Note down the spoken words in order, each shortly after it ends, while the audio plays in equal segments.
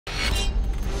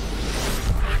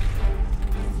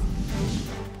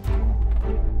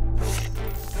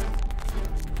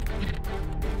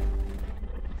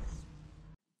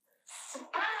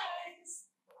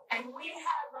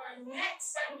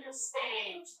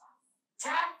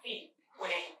Daffy.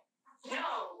 Wait,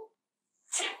 no.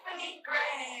 Tiffany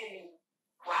Gray.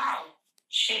 Wow,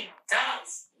 she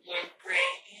does look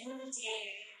great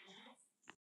indeed.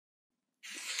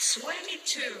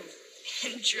 22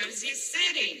 in Jersey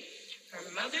City.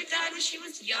 Her mother died when she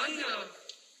was young of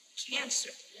cancer.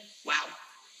 Wow.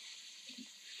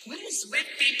 What is with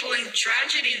people in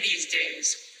tragedy these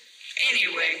days?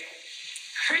 Anyway,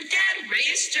 her dad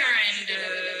raised her and,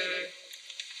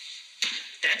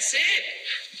 that's it.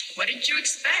 What did you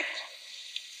expect?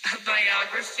 A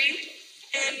biography?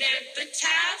 An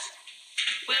epitaph?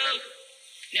 Well,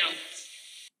 no.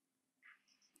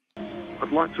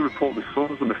 I'd like to report this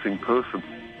son as a missing person.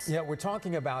 Yeah, we're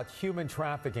talking about human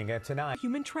trafficking tonight.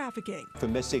 Human trafficking. The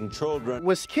missing children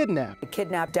was kidnapped.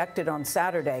 Kidnapped, abducted on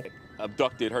Saturday.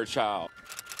 Abducted her child.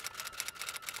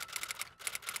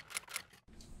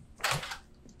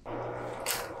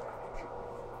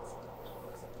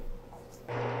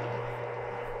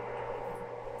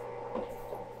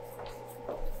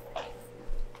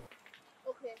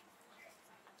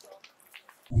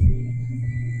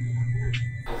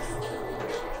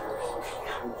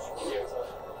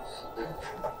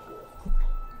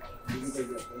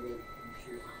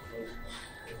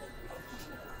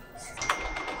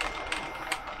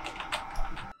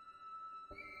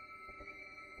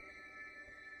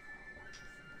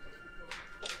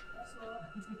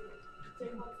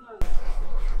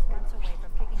 Months away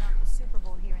from kicking off the Super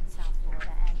Bowl here in South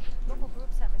Florida, and local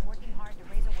groups have been working hard to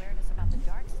raise awareness about the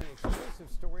dark side. The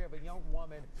exclusive story of a young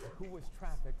woman who was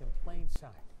trafficked in plain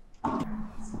sight.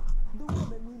 The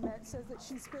woman we met says that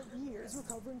she spent years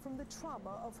recovering from the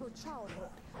trauma of her childhood.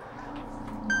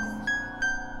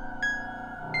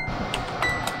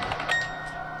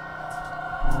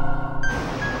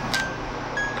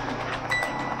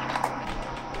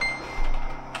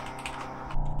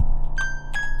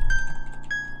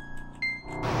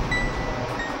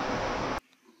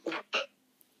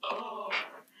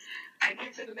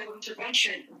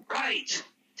 Intervention. Right.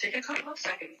 Take a couple of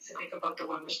seconds to think about the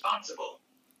one responsible.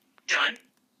 Done.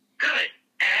 Good.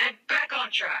 And back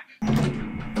on track.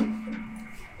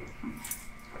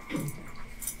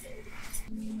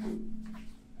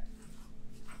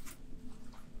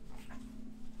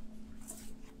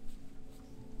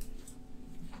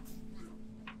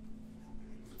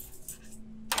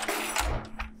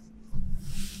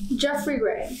 Jeffrey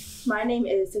Gray. My name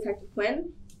is Detective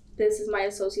Quinn. This is my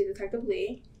associate, Detective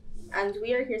Lee. And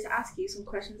we are here to ask you some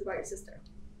questions about your sister.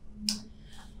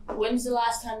 When's the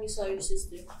last time you saw your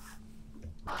sister?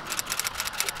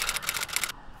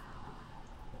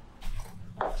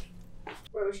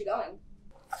 Where was she going?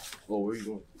 Oh, where are you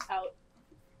going? Out.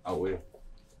 Out where?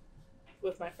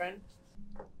 With my friend.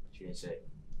 She didn't say.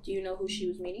 Do you know who she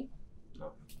was meeting?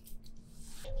 No.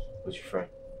 What's your friend?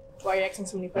 Why are you asking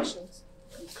so many questions?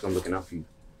 Because I'm looking out for you.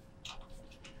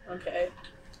 Okay.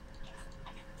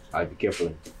 Alright, be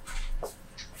careful.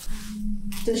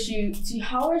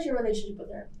 How is your relationship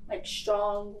with her? Like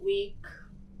strong, weak?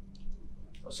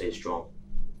 I'll say it's strong.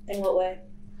 In what way?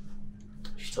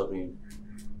 She told me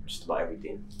just about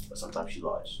everything, but sometimes she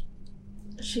lies.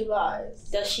 She lies.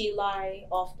 Does she lie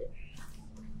often?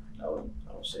 I would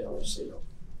say no.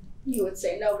 You would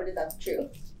say no, but is that the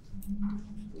truth?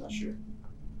 I'm not sure.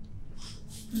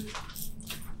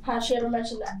 Has she ever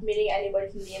mentioned meeting anybody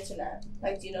from the internet?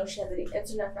 Like, do you know if she has any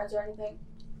internet friends or anything?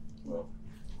 No.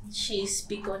 She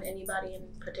speak on anybody in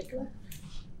particular?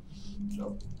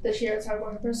 No. Does she ever talk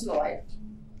about her personal life?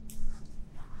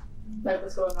 Like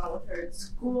what's going on with her at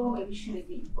school? Maybe she may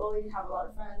be bullied, have a lot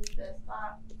of friends, this,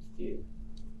 that. Yeah.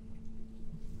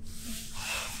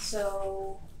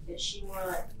 So, is she more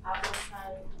like apple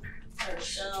type,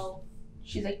 herself?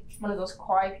 She's like one of those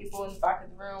quiet people in the back of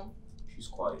the room. She's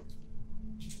quiet.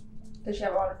 Does she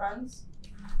have a lot of friends?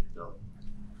 No.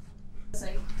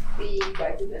 Be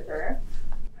guided with her.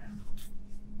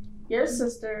 Your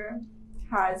sister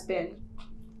has been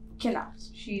kidnapped.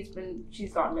 She's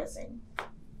gone missing.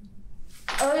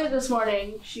 Earlier this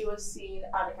morning, she was seen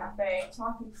at a cafe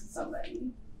talking to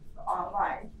somebody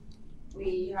online.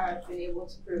 We have been able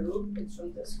to prove it's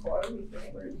from Discord. We've been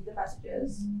able to read the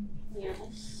messages. Yeah.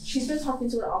 She's been talking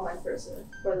to an online person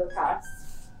for the past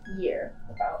year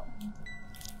about.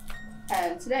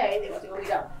 And today they want to go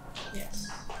meet up. Yes.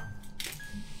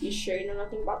 You sure you know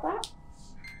nothing about that?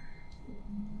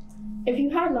 If you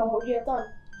had known, what would you have done?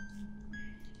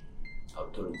 I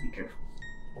would totally be careful.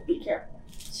 Be careful.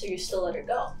 So you still let her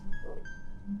go?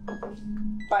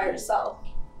 By herself.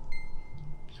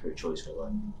 It's her choice for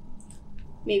life.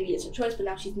 Maybe it's her choice, but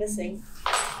now she's missing.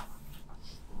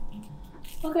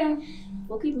 Okay.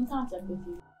 We'll keep in contact with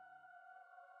you.